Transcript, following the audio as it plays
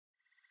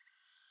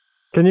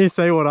Can you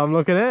see what I'm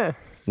looking at?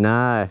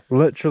 No.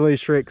 Literally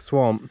Shrek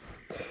swamp.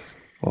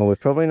 Well, we're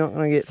probably not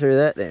going to get through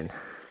that then.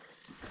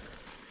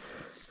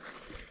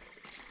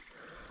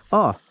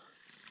 Oh,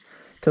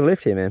 to the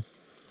left here, man.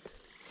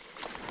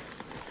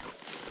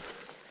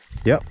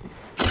 Yep.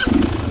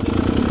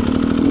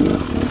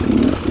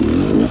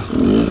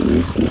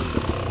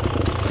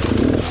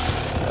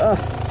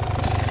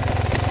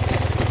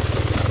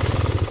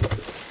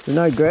 There's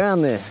no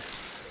ground there.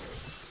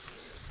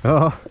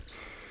 Oh.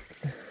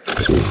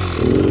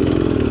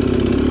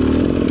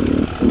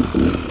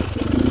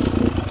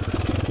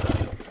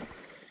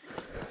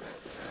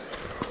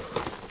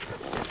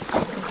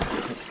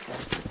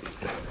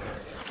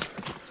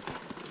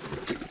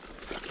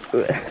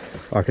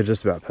 I could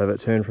just about pivot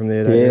turn from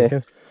there, don't you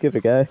reckon? Give it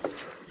a go.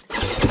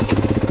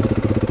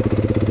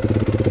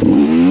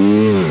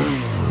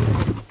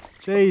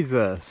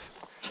 Jesus.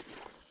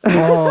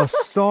 Oh,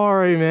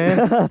 sorry, man.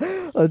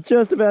 I was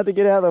just about to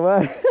get out of the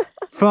way.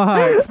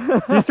 Fuck.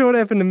 You saw what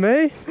happened to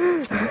me?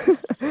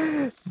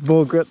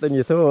 More grip than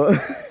you thought.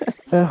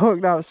 It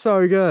hooked up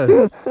so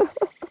good.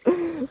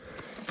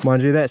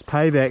 Mind you, that's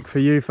payback for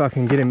you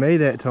fucking getting me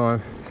that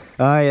time.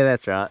 Oh yeah,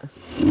 that's right.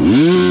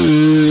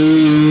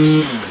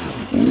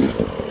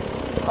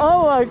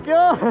 Oh my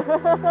god!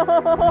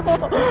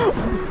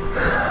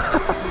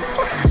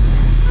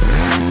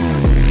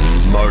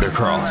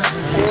 Motocross,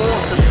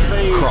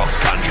 cross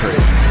country,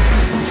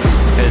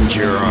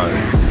 enduro,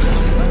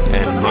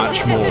 and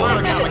much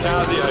more.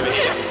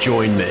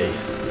 Join me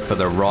for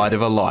the ride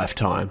of a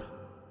lifetime.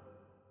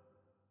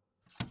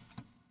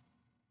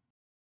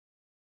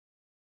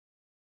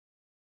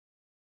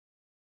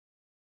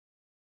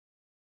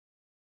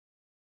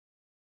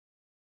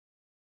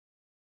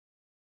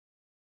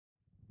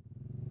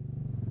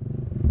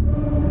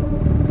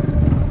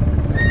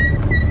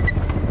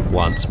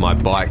 Once my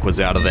bike was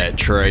out of that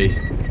tree,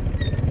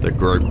 the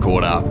group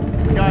caught up.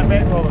 Going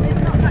back,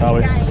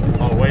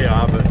 we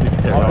are, but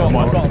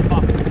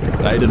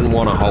They didn't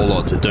want a whole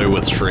lot to do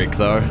with Shrek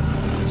though,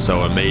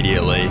 so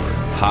immediately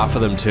half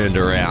of them turned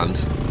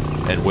around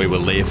and we were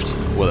left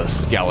with a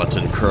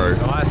skeleton crew.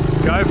 Nice,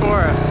 go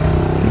for it.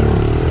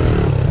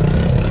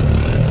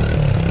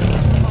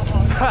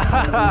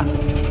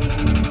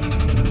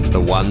 The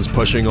ones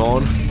pushing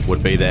on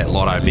would be that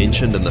lot I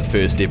mentioned in the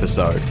first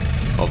episode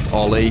of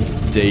Ollie,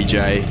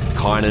 DJ,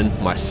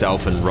 Kynan,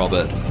 myself and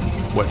Robert,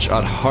 which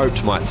I'd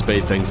hoped might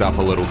speed things up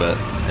a little bit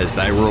as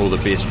they were all the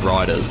best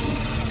riders.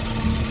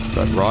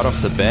 But right off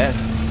the bat,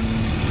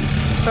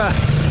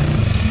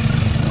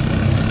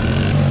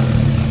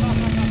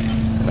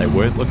 they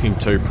weren't looking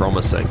too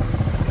promising.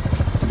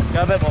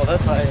 Go a bit more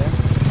this way, yeah.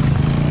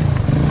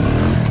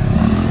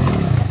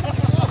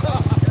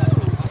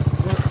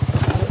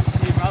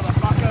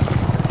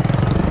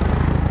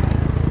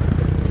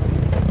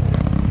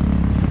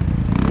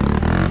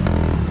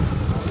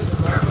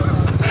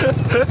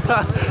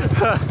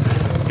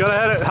 Gotta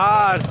hit it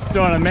hard.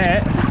 doing a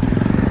mat.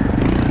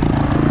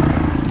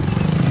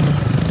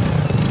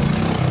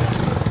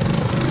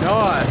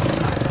 Nice.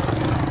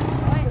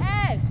 Wait,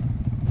 Ash!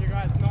 You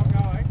guys not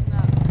going? No,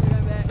 we're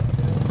going back.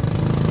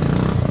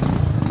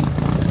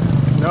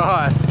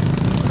 Nice.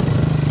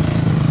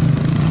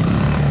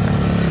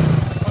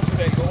 What's the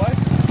big boy?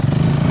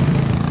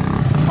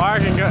 I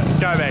reckon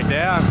go back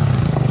down.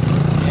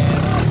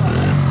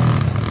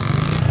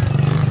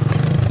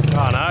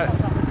 Oh no.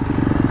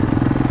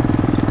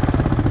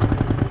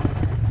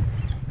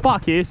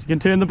 Fuck yes, you can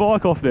turn the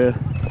bike off there.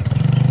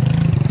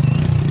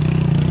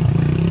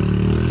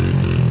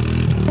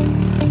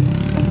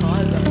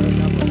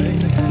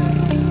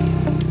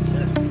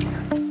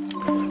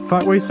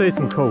 Fuck, we see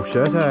some cool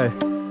shit, eh?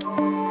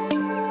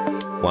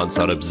 Once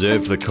I'd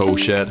observed the cool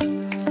shit,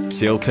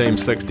 SEAL Team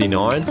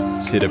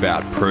 69 set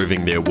about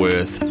proving their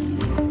worth.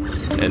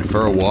 And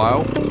for a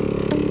while,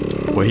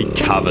 we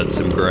covered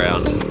some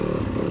ground.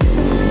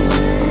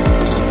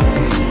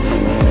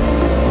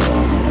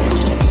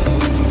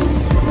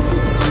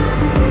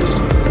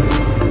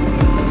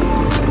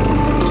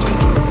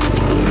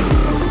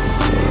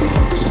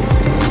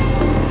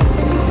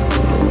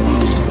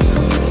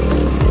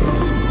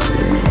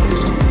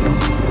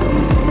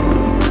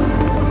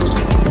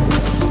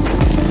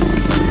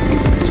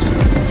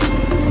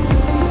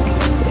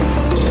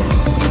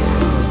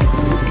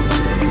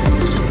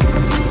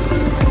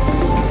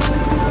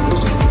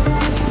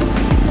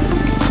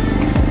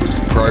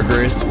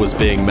 Progress was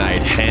being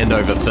made hand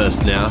over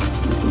fist now,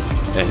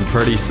 and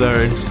pretty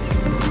soon,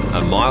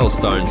 a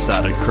milestone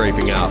started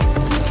creeping up.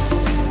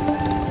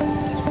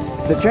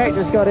 The track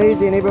just got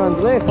easy and everyone's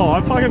left. Oh,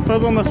 I fucking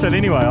fizzle on this shit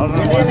anyway, I don't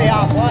know why.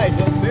 Halfway,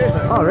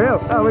 oh real?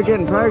 Oh, we're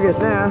getting progress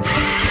now.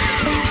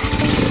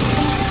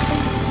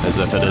 As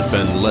if it had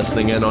been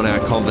listening in on our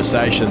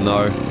conversation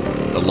though,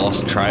 the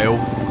lost trail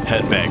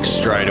hit back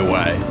straight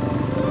away,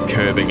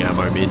 curbing our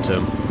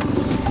momentum.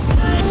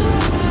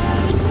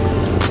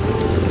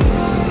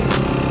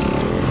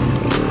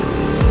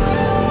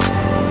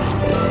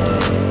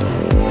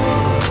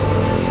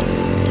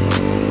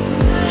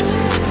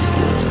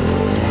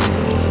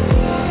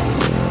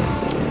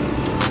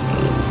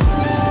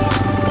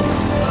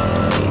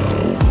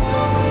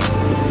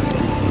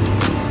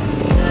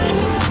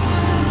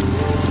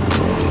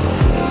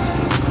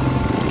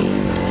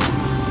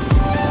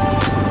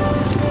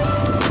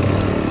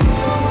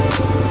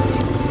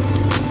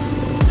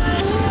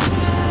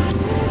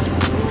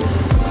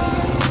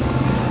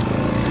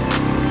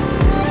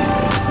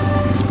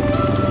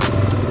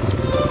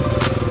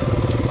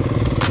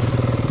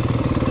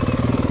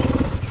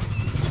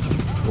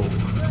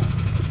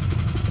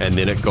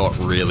 then it got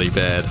really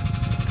bad.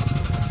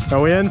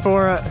 Are we in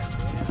for it?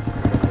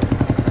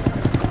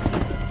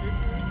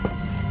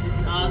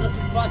 Nah, this is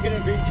fucking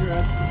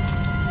adventurous.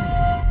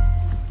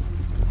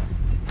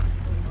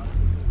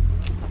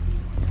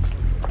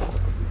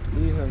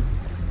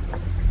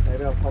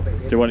 Maybe I'll pop it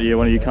here. Do one of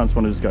you cunts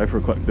want to just go for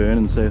a quick burn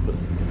and see if it's...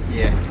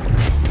 Yeah.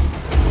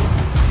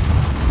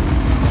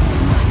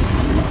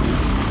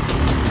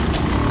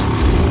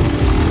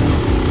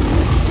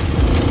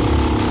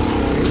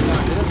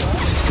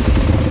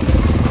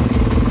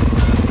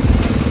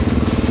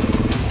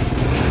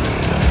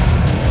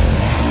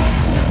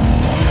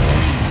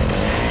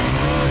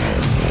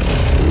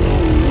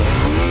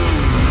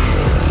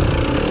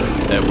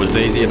 It was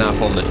easy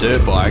enough on the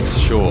dirt bikes,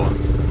 sure,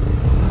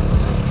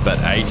 but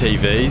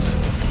ATVs?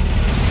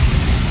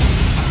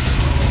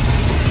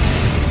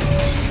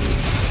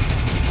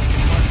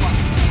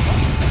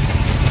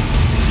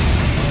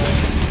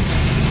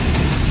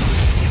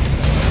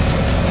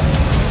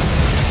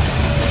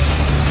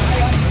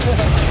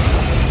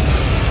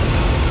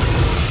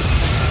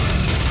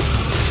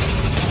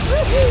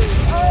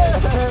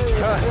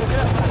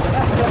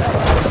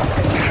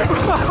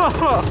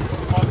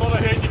 I thought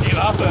I heard you get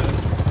up it.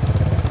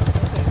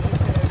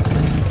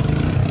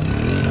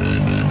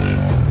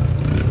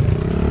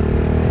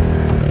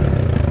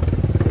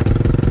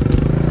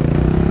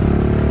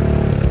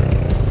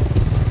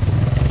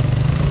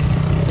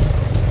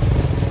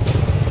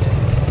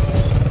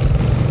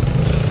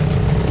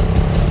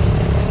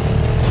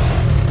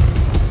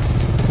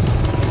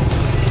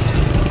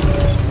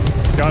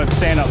 Going to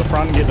stand up the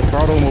front and get the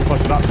throttle and we'll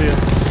push it up to you.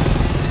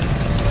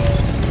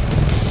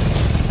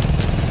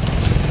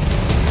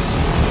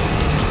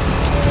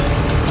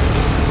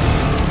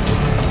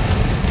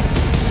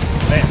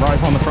 That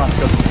rope on the front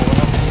goes forward.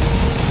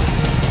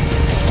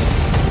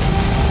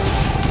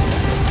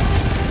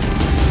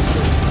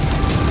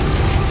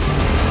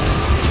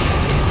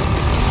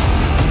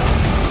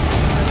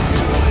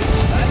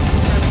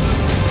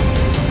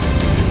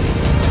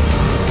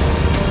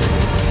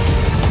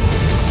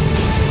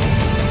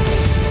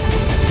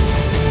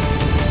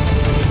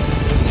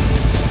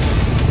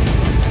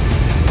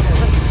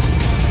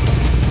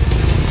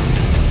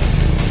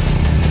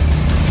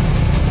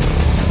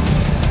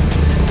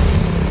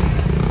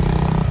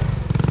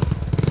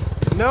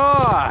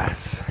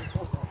 Nice!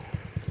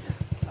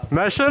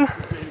 Mission?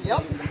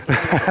 Yep.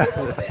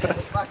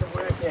 Fucking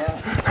work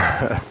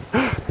out.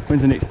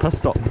 When's the next piss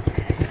stop?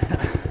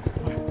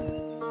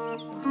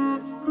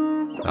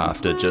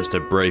 After just a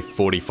brief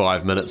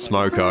 45-minute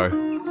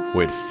smoko,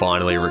 we'd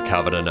finally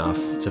recovered enough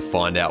to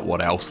find out what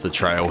else the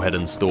trail had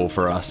in store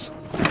for us.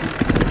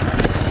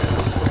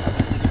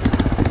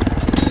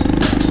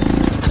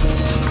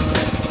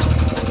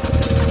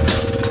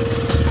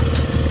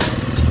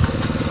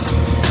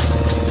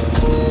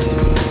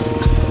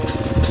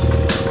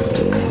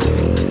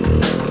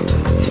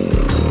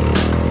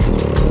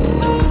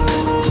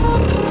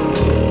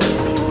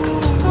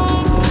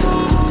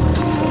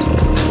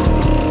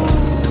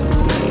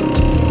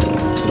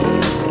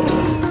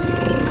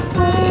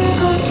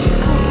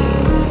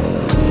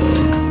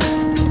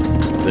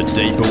 The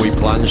deeper we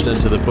plunged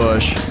into the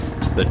bush,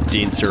 the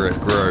denser it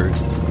grew,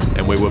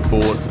 and we were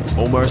brought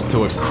almost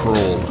to a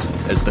crawl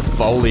as the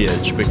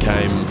foliage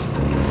became,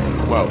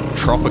 well,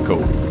 tropical.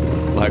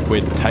 Like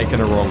we'd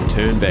taken a wrong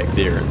turn back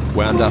there and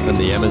wound up in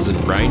the Amazon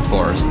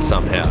rainforest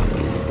somehow.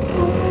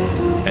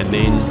 And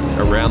then,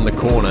 around the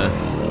corner,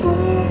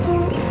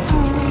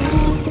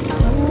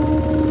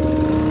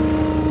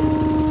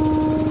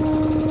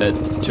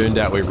 it turned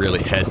out we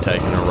really had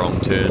taken a wrong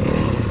turn.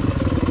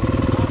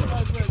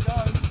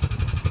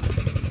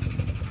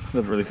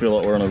 Doesn't really feel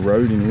like we're on a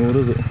road anymore,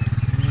 does it?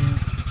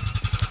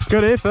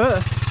 Good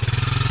effort.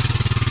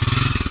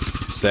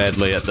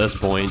 Sadly, at this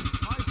point,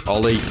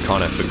 Ollie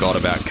kind of forgot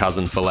about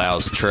Cousin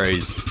Falau's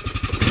trees.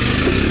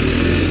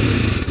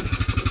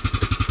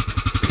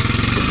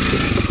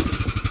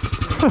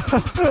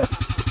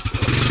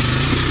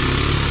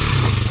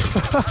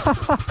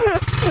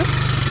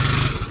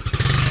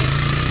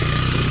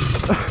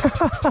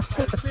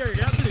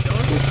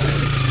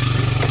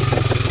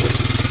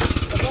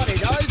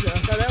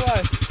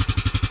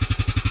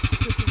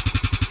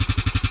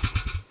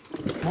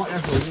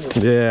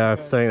 Yeah, I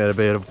think that'd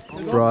be a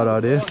bright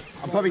idea.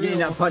 I'm probably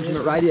getting out punching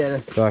the radiator.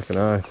 Fucking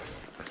oath.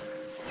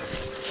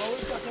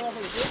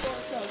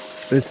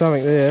 There's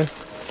something there.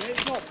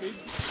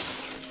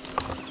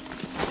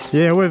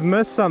 Yeah, we've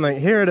missed something.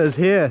 Here it is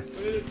here.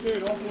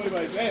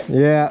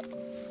 Yeah.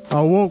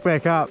 I'll walk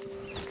back up.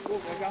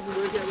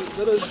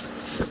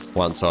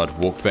 Once I'd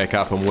walked back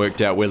up and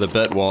worked out where the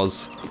bit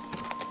was,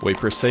 we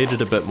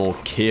proceeded a bit more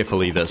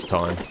carefully this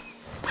time.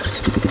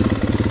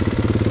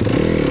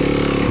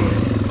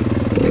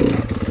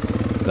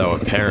 Though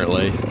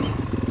apparently,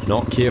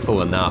 not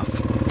careful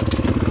enough.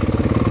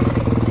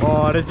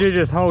 Oh, did you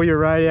just hold your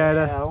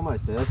radiator? Yeah, I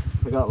almost did.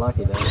 I got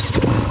lucky though.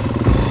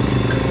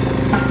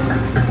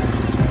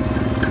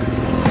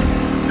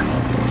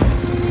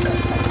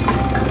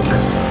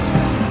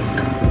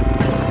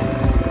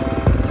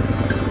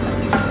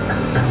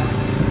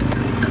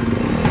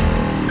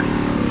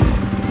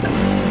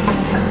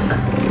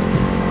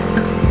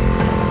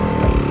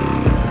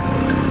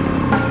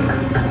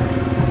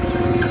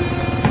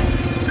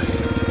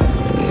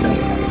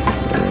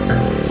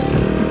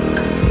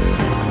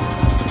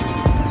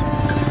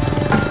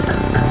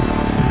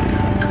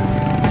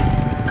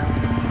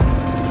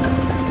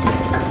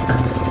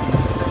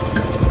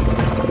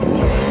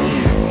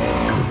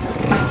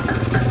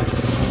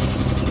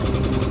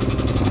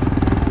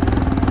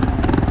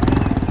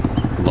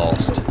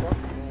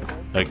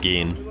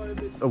 again.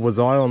 Was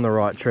I on the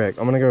right track?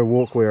 I'm gonna go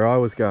walk where I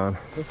was going.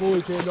 Before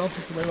we turned off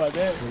to me like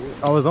that.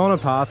 I was on a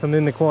path and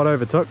then the quad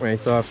overtook me,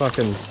 so I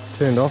fucking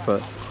turned off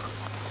it.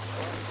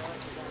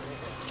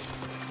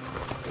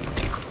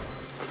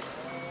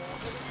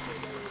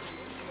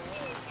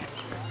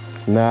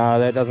 Nah,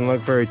 that doesn't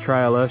look very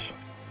trailish.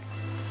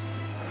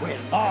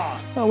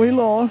 Are we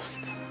lost?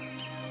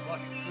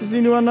 Does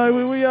anyone know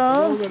where we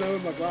are?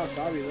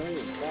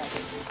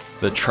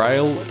 The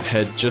trail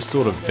had just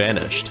sort of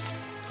vanished,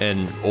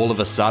 and all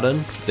of a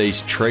sudden,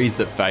 these trees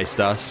that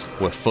faced us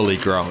were fully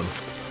grown,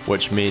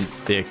 which meant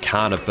there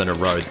can't have been a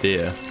road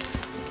there.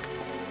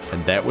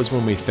 And that was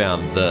when we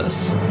found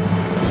this.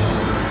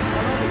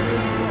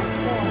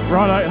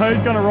 Righto,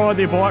 who's gonna ride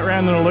their bike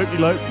round in a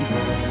loop-de-loop?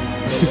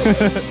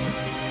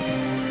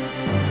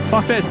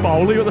 Fuck, that's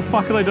bowly. What the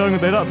fuck are they doing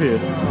with that up here?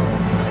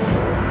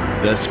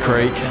 This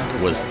creek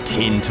was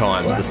 10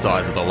 times the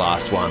size of the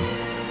last one,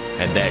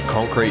 and that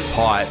concrete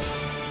pipe,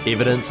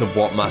 evidence of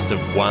what must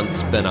have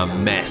once been a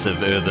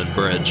massive earthen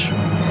bridge.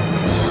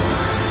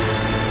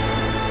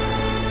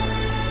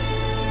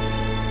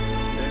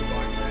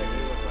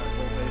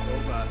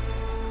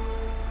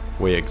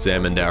 We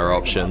examined our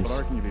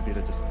options.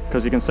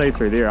 Because you can see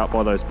through there, up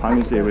by those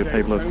pungs there, where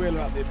people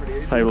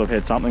have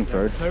had something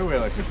through.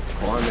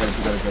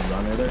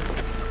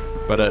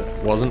 But it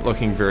wasn't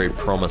looking very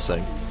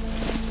promising.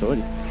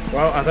 Good.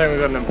 Well, I think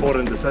we've got an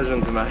important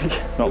decision to make.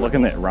 It's not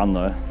looking that run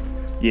though.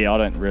 Yeah, I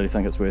don't really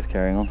think it's worth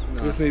carrying on.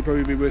 This would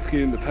probably be worth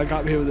getting the pick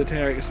up here with the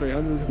TRX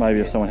 300. Maybe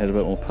if someone had a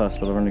bit more piss,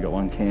 but I've only got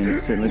one can.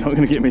 It's certainly not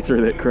going to get me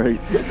through that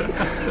creek.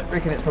 I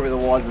reckon it's probably the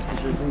wisest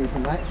decision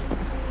from that.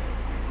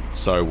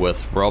 So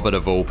with Robert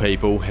of all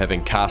people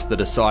having cast the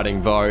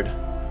deciding vote,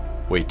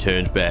 we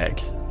turned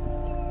back.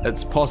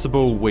 It's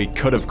possible we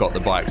could have got the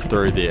bikes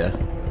through there,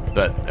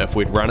 but if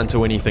we'd run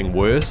into anything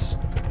worse,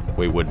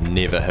 we would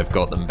never have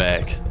got them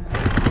back.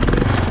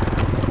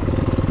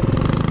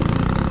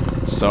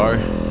 So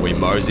we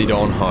moseyed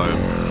on home,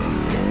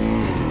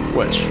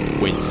 which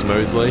went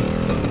smoothly.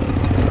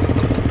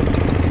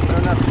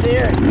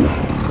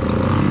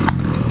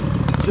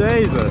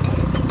 Jesus.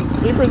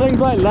 Everything's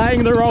like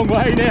laying the wrong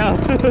way now.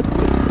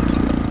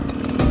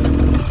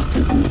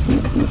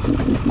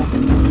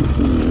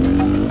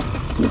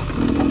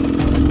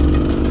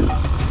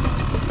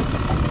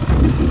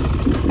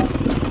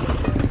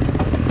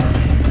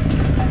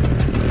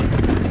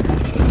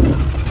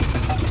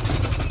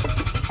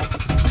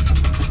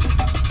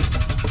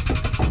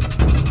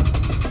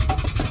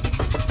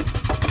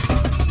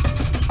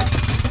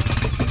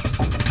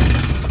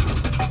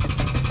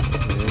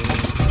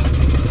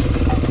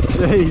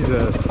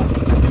 Jesus.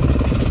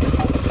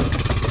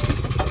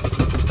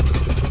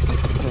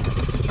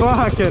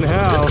 Fucking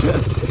hell.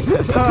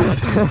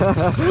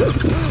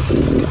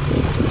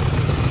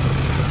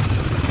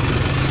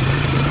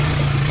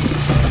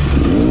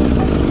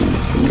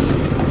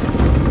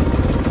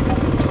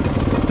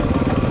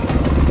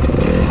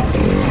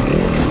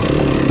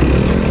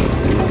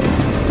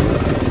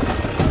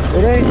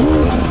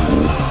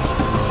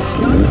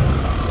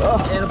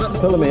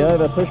 Pulling me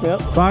over, push me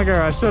up. Bugger,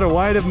 I should have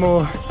waited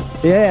more.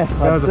 Yeah,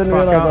 I was a didn't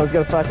fuck realise up. I was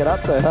going to fuck it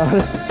up so hard.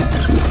 Look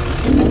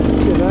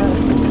at that.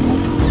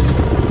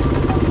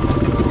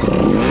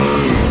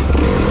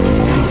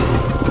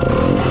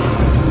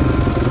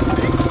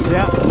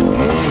 Yeah.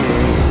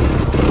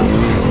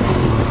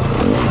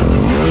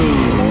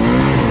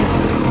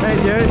 Thank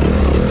you.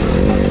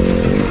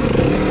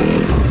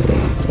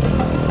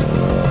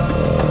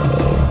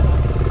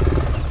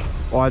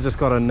 Oh, I just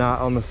got a nut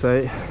on the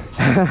seat.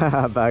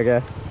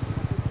 Bugger.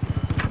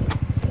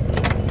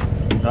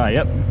 Ah,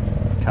 yep.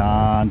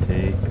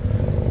 Can't-y.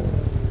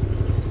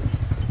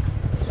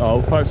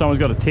 Oh, hope someone's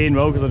got a 10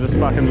 mil because I just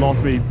fucking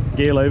lost me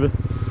gear lever.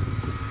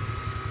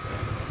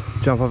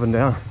 Jump up and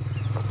down.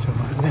 Jump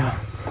up and down.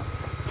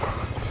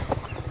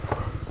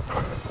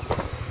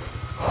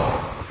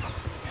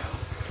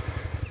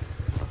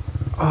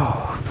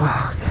 Oh,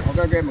 fuck. I'll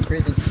go grab my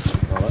crescent.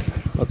 Alright.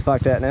 What's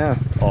fucked out now?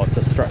 Oh, it's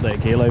just struck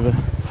that gear lever.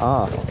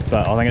 Ah.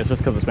 But I think it's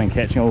just because it's been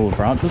catching all the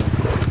branches.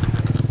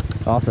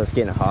 Oh, so it's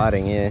getting a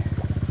hiding, yeah.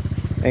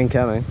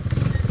 Incoming.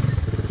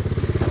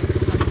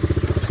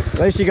 At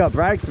least you got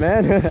brakes,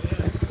 man. Just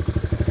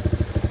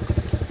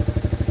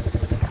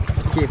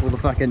careful the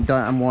fucking,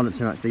 don't unwind it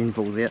too much, the end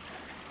falls out.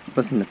 It's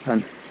missing the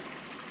pin.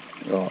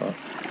 Oh,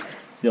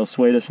 the old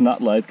Swedish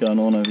nut lathe going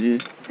on over here.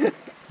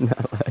 No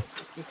way.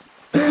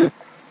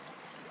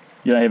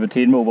 You don't have a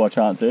 10 mil by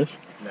chance, Ash?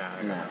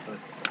 No.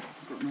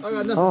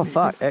 Oh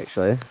fuck,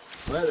 actually.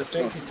 Well, the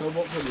fancy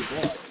toolbox on your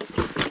bike.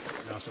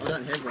 I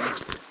don't have one.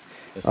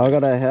 I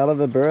got a hell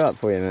of a brew up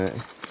for you, mate.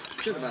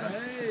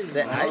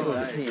 That 8 or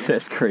the 10?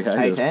 That's creative.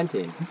 8 and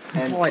 10.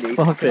 And Whitey.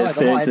 Fuck, that's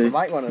I might have to fancy.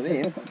 make one of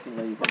them.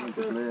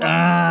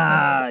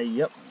 Ah,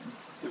 yep.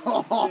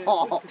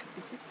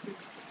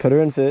 Put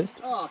her in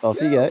first.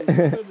 Off you go.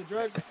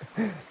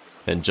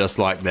 And just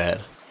like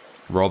that,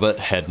 Robert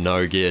had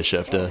no gear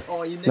shifter.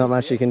 Not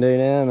much you can do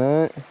now,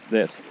 mate.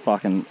 That's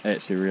fucking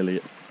actually really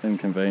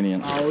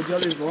inconvenient. Oh, we'll tell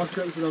these vice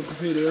grips that I've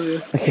prepared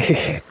earlier.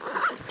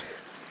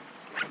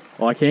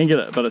 I can get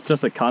it, but it's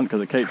just a cunt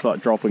because it keeps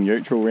like dropping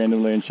neutral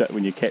randomly and shit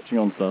when you're catching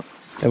on stuff.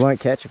 It won't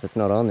catch if it's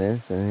not on there,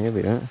 so here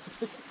we go.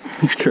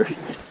 True.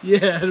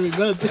 Yeah, it'll be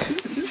good.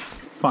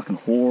 Fucking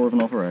whore of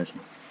an operation.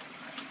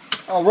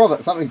 Oh,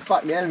 Robert, something's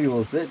fucked out of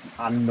yours. That's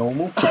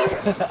unnormal.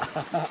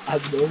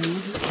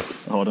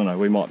 Oh, I don't know,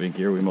 we might be in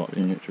gear, we might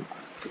be in neutral.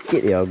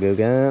 Get the old girl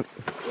going.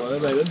 Well, they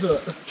made into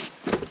it.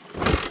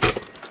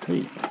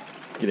 Hey,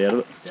 get out of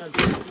it.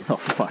 Oh,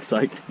 for fuck's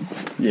sake.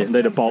 Yeah,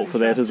 need a bolt for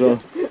that as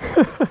well.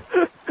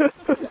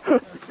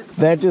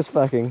 They're just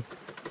fucking.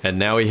 And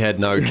now he had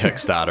no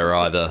Kickstarter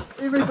either.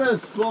 Every bit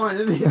of spline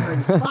in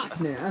everything's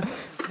fucked now.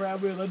 Brown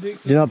wheel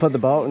index. Did you not put the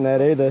bolt in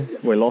that either?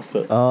 We lost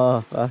it.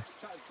 Oh, fuck.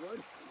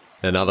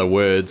 In other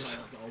words,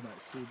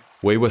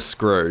 we were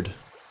screwed.